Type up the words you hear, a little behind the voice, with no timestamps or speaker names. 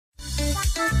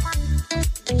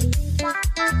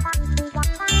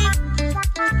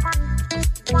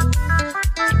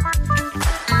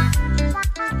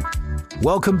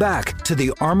Welcome back to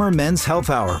the Armor Men's Health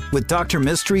Hour with Dr.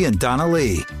 Mystery and Donna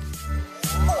Lee.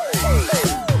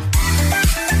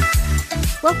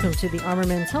 Welcome to the Armor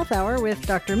Men's Health Hour with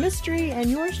Dr. Mystery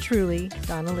and yours truly,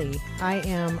 Donna Lee. I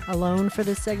am alone for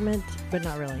this segment, but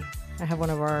not really. I have one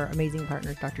of our amazing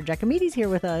partners, Dr. Jacomides, here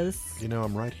with us. You know,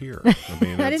 I'm right here. I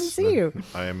mean, I didn't see you.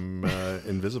 I'm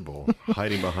invisible,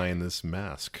 hiding behind this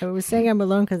mask. I was saying I'm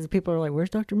alone because people are like,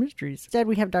 where's Dr. Mysteries? Instead,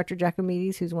 we have Dr.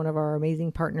 Jacomides, who's one of our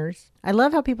amazing partners. I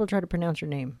love how people try to pronounce your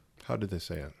name. How did they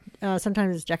say it?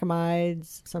 Sometimes it's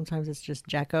Jacomides. Sometimes it's just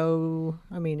Jacko.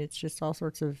 I mean, it's just all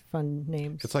sorts of fun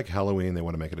names. It's like Halloween. They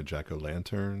want to make it a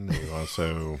Jack-o'-lantern. They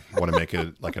also want to make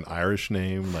it like an Irish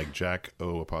name, like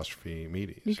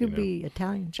Jack-o'-Medes. You could be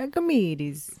Italian.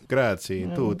 Jacomides. Grazie,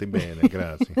 tutti bene,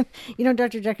 grazie. You know,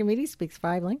 Dr. Jacomides speaks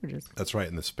 5 languages. That's right.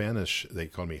 In the Spanish, they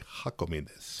call me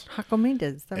Jacomides.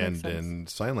 Jacomides. That makes sense. And in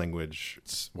sign language,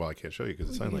 well, I can't show you because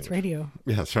it's sign language. It's radio.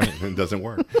 Yeah, that's right. It doesn't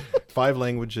work. 5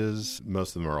 languages.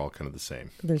 Most of them are all kind of the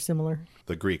same. They're similar.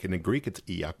 The Greek. And in Greek, it's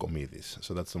Iakomides.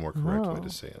 So that's the more correct way to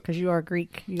say it. Because you are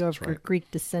Greek. You have right. Greek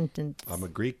descendants. I'm a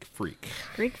Greek freak.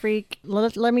 Greek freak.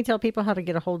 Let me tell people how to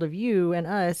get a hold of you and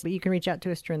us. But you can reach out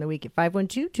to us during the week at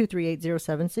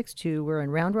 512-238-0762. We're in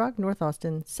Round Rock, North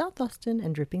Austin, South Austin,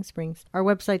 and Dripping Springs. Our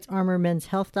website's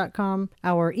armormenshealth.com.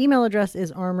 Our email address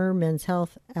is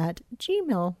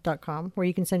armormenshealth@gmail.com, where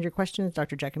you can send your questions.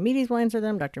 Dr. Jacomides will answer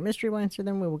them. Dr. Mystery will answer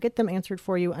them. We will get them answered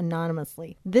for you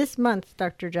anonymously. This month,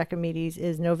 Dr. Jacomides,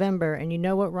 is November, and you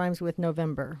know what rhymes with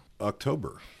November?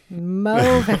 October.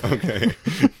 Movember. Okay.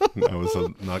 I was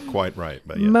not quite right,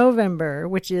 but yeah. Movember,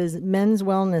 which is Men's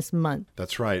Wellness Month.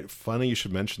 That's right. Funny you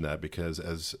should mention that because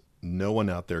as no one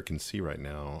out there can see right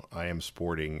now, I am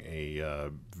sporting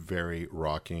a very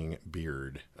rocking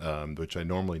beard, which I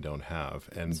normally don't have.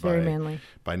 And it's very manly.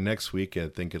 By next week, I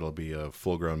think it'll be a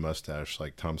full-grown mustache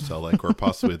like Tom Selleck or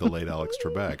possibly the late Alex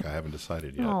Trebek. I haven't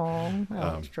decided yet. Oh,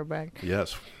 Alex Trebek.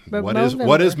 Yes. But what is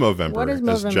Movember? What is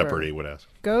As Movember? Jeopardy would ask.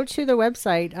 Go to the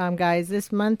website, guys.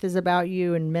 This month is about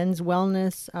you and men's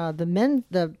wellness.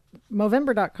 The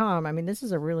Movember.com. I mean, this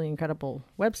is a really incredible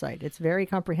website. It's very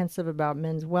comprehensive about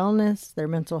men's wellness, their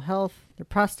mental health, their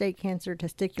prostate cancer,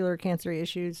 testicular cancer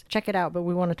issues. Check it out, but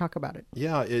we want to talk about it.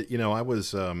 Yeah, I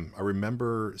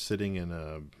remember sitting in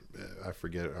I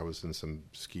forget, I was in some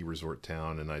ski resort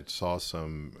town and I saw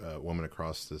some woman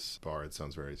across this bar. It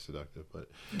sounds very seductive, but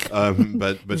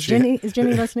is Jenny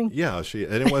listening? Yeah, and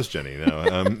it was Jenny.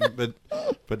 No,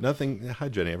 but nothing. Hi,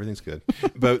 Jenny. Everything's good.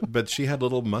 But she had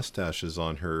little mustaches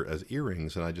on her as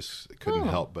earrings, and I just couldn't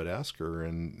help but ask her.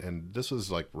 And this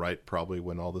was like probably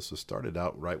when all this was started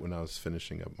out, right when I was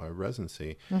finishing up my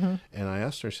residency. Mm-hmm. And I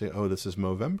asked her, she said, "Oh, this is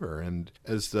Movember." And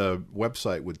as the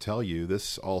website would tell you,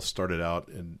 this all started out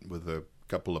with a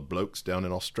couple of blokes down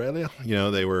in Australia. You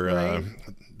know, they were, right.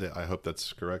 I hope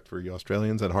that's correct for you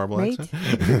Australians, that horrible mate?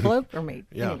 Accent. Bloke or mate?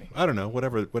 Yeah, anyway. I don't know,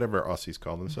 whatever Aussies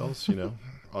call themselves, you know.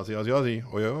 Aussie, Aussie,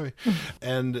 Aussie, oi, oi.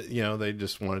 And, they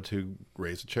just wanted to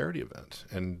raise a charity event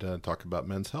and talk about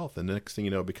men's health. And the next thing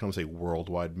you know, it becomes a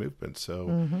worldwide movement.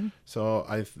 So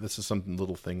this is some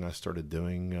little thing I started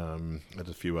doing and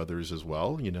a few others as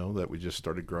well, that we just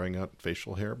started growing out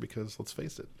facial hair because, let's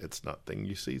face it, it's not a thing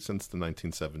you see since the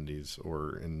 1970s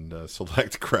or in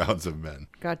select crowds of men.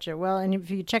 Gotcha. Well, and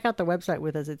if you check out the website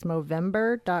with us, it's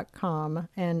Movember.com,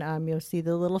 and you'll see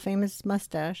the little famous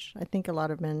mustache. I think a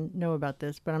lot of men know about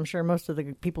this, but I'm sure most of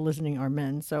the people listening are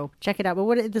men. So check it out.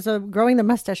 But growing the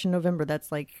mustache in November,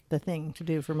 that's like the thing to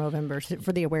do for Movember,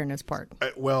 for the awareness part.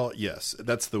 Well, yes,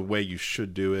 that's the way you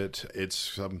should do it. It's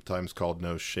sometimes called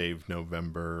No Shave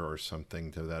November or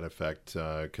something to that effect.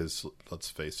 Because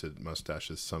let's face it,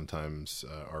 mustaches sometimes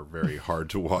are very hard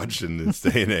to watch in this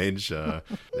day and age.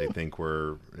 They think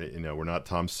we're not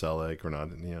Tom Selleck, we're not,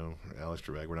 Alex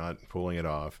Trebek, we're not pulling it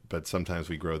off. But sometimes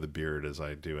we grow the beard as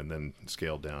I do and then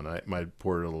scale down. My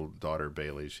poor little daughter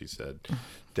Bailey, she said,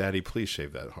 "Daddy, please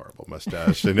shave that horrible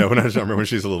mustache." When I remember when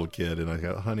she's a little kid, and I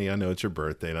go, "Honey, I know it's your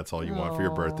birthday, and that's all you want for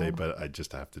your birthday, but I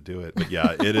just have to do it." But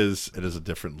yeah, it is a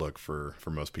different look for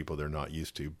most people they're not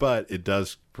used to, but it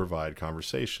does provide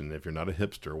conversation. If you're not a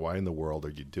hipster, why in the world are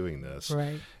you doing this?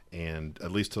 Right. And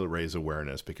at least to raise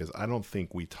awareness, because I don't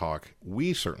think we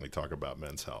certainly talk about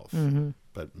men's health,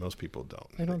 but most people don't.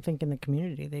 I don't think in the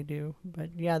community they do.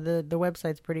 But yeah, the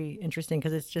website's pretty interesting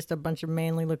because it's just a bunch of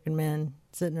manly looking men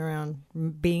sitting around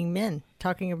being men,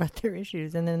 talking about their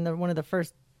issues. And then one of the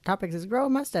first topics is grow a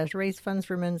mustache, raise funds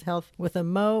for men's health with a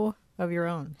of your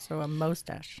own. So a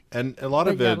mustache. And a lot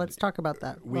of yeah, it, let's talk about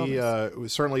that. we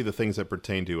certainly the things that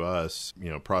pertain to us,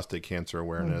 prostate cancer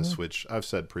awareness, which I've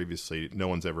said previously, no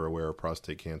one's ever aware of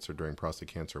prostate cancer during Prostate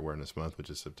Cancer Awareness Month, which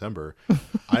is September.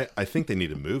 I think they need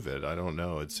to move it. I don't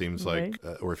know. It seems like,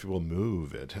 or if you will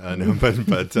move it, no,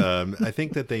 but I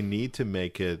think that they need to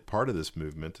make it part of this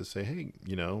movement to say, hey,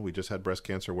 we just had Breast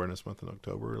Cancer Awareness Month in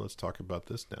October. Let's talk about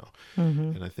this now.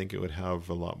 And I think it would have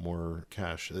a lot more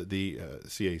cash. The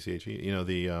CACHE,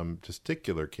 the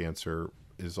testicular cancer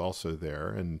is also there,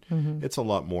 and it's a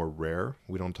lot more rare.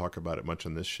 We don't talk about it much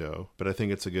on this show, but I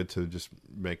think it's good to just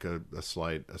make a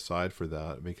slight aside for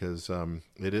that, because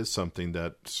it is something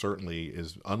that certainly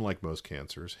is, unlike most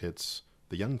cancers, hits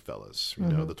the young fellas,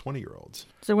 the 20-year-olds.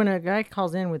 So when a guy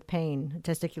calls in with pain,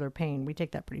 testicular pain, we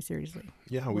take that pretty seriously.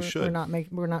 Yeah, we should.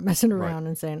 We're not messing around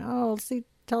and saying, "Oh, see,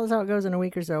 tell us how it goes in a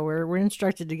week or so." We're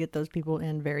instructed to get those people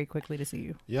in very quickly to see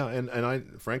you. Yeah, and I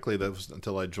frankly, that was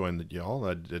until I joined y'all,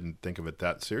 I didn't think of it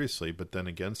that seriously. But then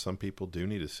again, some people do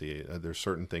need to see it. There's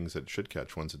certain things that should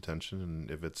catch one's attention,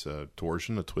 and if it's a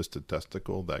torsion, a twisted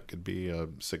testicle, that could be a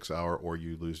 6-hour or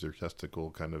you lose your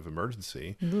testicle kind of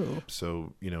emergency. Ooh.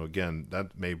 So again,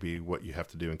 that may be what you have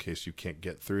to do in case you can't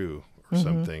get through or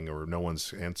something, or no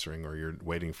one's answering, or you're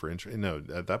waiting for entry. No,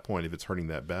 at that point, if it's hurting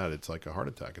that bad, it's like a heart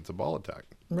attack. It's a ball attack.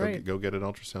 Right. Go get an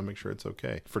ultrasound, make sure it's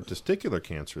okay. For testicular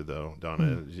cancer, though,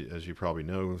 Donna, as you probably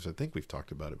know, I think we've talked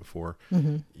about it before,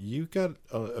 you've got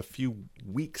a few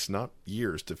weeks, not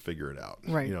years, to figure it out.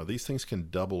 Right. These things can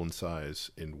double in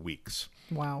size in weeks.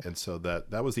 Wow. And so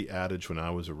that was the adage when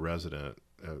I was a resident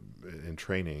in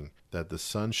training, that the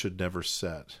sun should never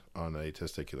set on a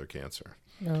testicular cancer.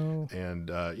 No. And,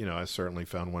 I certainly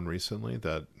found one recently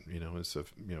that, is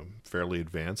fairly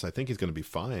advanced. I think he's going to be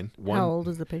fine. How old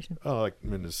is the patient? Oh, like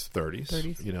in his 30s.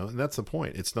 And that's the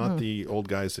point. It's not the old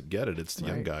guys that get it. It's the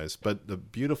young guys. But the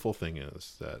beautiful thing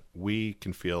is that we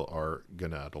can feel our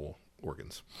gonadal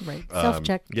organs. Right.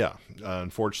 Self-check. Yeah.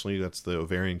 Unfortunately, that's the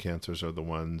ovarian cancers are the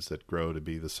ones that grow to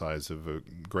be the size of a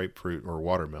grapefruit or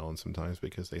watermelon sometimes,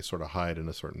 because they sort of hide in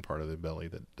a certain part of the belly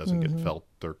that doesn't get felt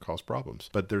or cause problems.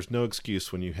 But there's no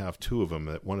excuse when you have two of them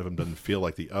that one of them doesn't feel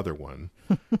like the other one,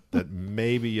 that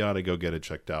maybe you ought to go get it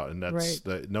checked out. And that's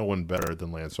no one better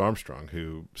than Lance Armstrong,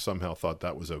 who somehow thought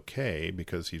that was okay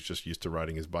because he's just used to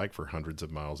riding his bike for hundreds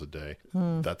of miles a day.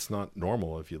 That's not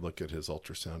normal if you look at his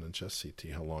ultrasound and chest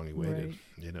CT, how long he waited.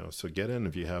 So get in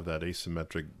if you have that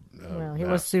asymmetric well, he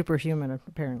was superhuman,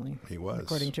 apparently. He was,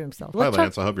 according to himself. Hi,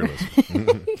 Lance. I hope you're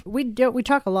listening. We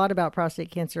talk a lot about prostate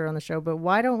cancer on the show, but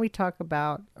why don't we talk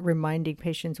about reminding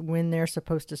patients when they're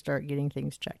supposed to start getting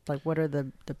things checked? Like, what are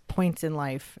the points in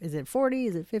life? Is it 40?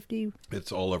 Is it 50?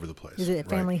 It's all over the place. Is it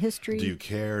family history? Do you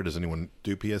care? Does anyone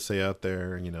do PSA out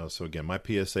there? So again, my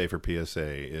PSA for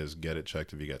PSA is get it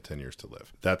checked if you got 10 years to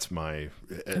live. That's my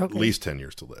at least 10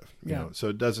 years to live. So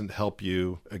it doesn't help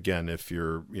you, again, if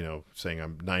you're, saying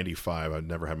I'm 95, I've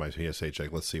never had my PSA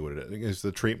checked. Let's see what it is. Because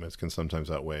the treatments can sometimes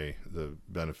outweigh the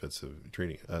benefits of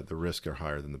treating. The risks are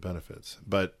higher than the benefits.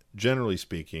 But generally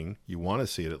speaking, you want to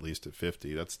see it at least at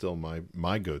 50. That's still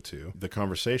my go-to. The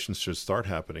conversations should start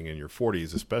happening in your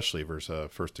 40s, especially versus a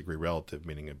first-degree relative,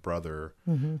 meaning a brother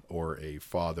or a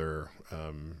father,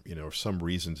 or some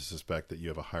reason to suspect that you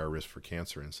have a higher risk for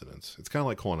cancer incidence. It's kind of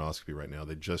like colonoscopy right now.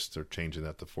 They just are changing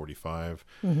that to 45.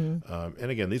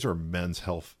 And again, these are men's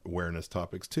health awareness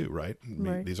topics too, right?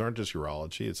 These aren't just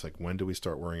urology. It's like, when do we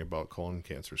start worrying about colon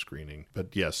cancer screening?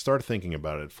 But yes, start thinking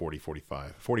about it at 40,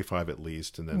 45. 45 at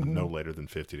least, and then no later than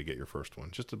 50 to get your first one.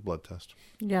 Just a blood test.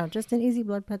 Yeah, just an easy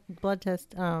blood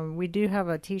test. We do have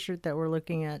a T-shirt that we're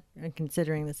looking at and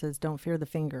considering that says "Don't fear the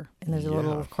finger," and there's a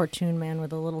little cartoon man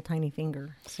with a little tiny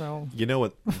finger. So you know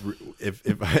what?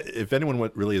 if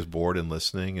anyone really is bored and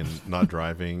listening and not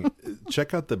driving,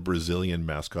 check out the Brazilian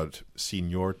mascot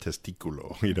Senor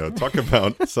Testiculo. Talk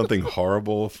about something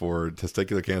horrible for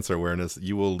testicular cancer awareness.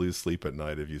 You will lose sleep at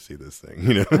night if you see this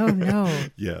thing. Oh no!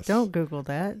 Yes. Don't Google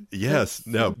that. Yes.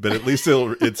 No. But at least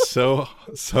it's so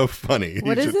funny.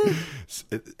 What is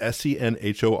it?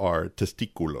 SENHOR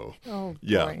testiculo. Oh,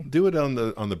 yeah. boy. Do it on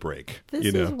the break.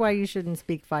 This is why you shouldn't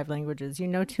speak 5 languages. You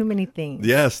know too many things.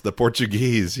 Yes, the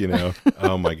Portuguese.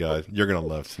 Oh my God, you're gonna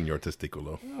love Senor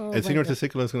Testiculo, and Senor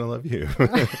Testiculo is gonna love you.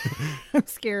 I'm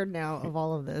scared now of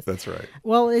all of this. That's right.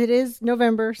 Well, it is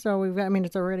November. Movember. So we've got, I mean,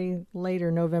 it's already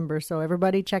later November. So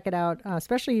everybody check it out,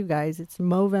 especially you guys. It's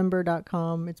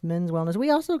Movember.com. It's men's wellness. We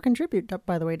also contribute,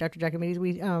 by the way, Dr. Jacomides.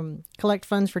 We collect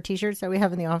funds for t-shirts that we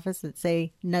have in the office that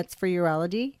say nuts for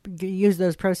urology. Use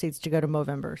those proceeds to go to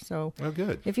Movember. So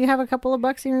good. If you have a couple of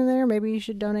bucks here and there, maybe you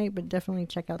should donate, but definitely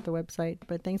check out the website.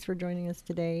 But thanks for joining us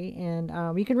today. And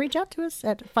you can reach out to us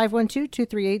at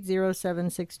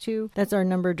 512-238-0762. That's our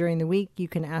number during the week. You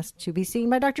can ask to be seen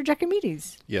by Dr.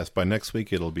 Jacomides. Yes, by next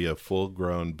week it'll be a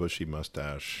full-grown bushy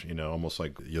mustache, almost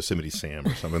like Yosemite Sam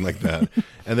or something like that.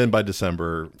 And then by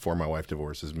December, before my wife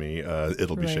divorces me,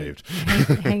 it'll be shaved.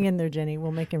 Hang in there, Jenny.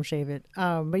 We'll make him shave it.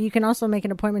 But you can also make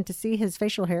an appointment to see his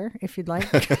facial hair if you'd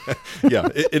like. Yeah,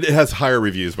 it has higher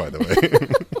reviews, by the way.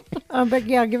 But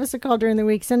yeah, give us a call during the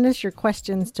week. Send us your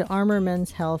questions to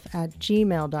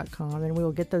armormenshealth@gmail.com, and we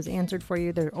will get those answered for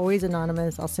you. They're always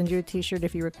anonymous. I'll send you a t-shirt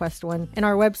if you request one. And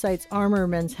our website's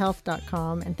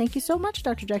armormenshealth.com. And thank you so much,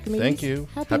 Dr. Jacomides. Thank you.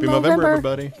 Happy Movember,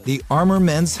 everybody. The Armor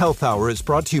Men's Health Hour is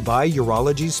brought to you by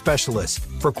Urology Specialists.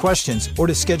 For questions or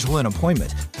to schedule an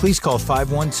appointment, please call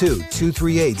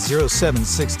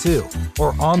 512-238-0762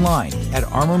 or online at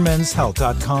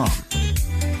armormenshealth.com.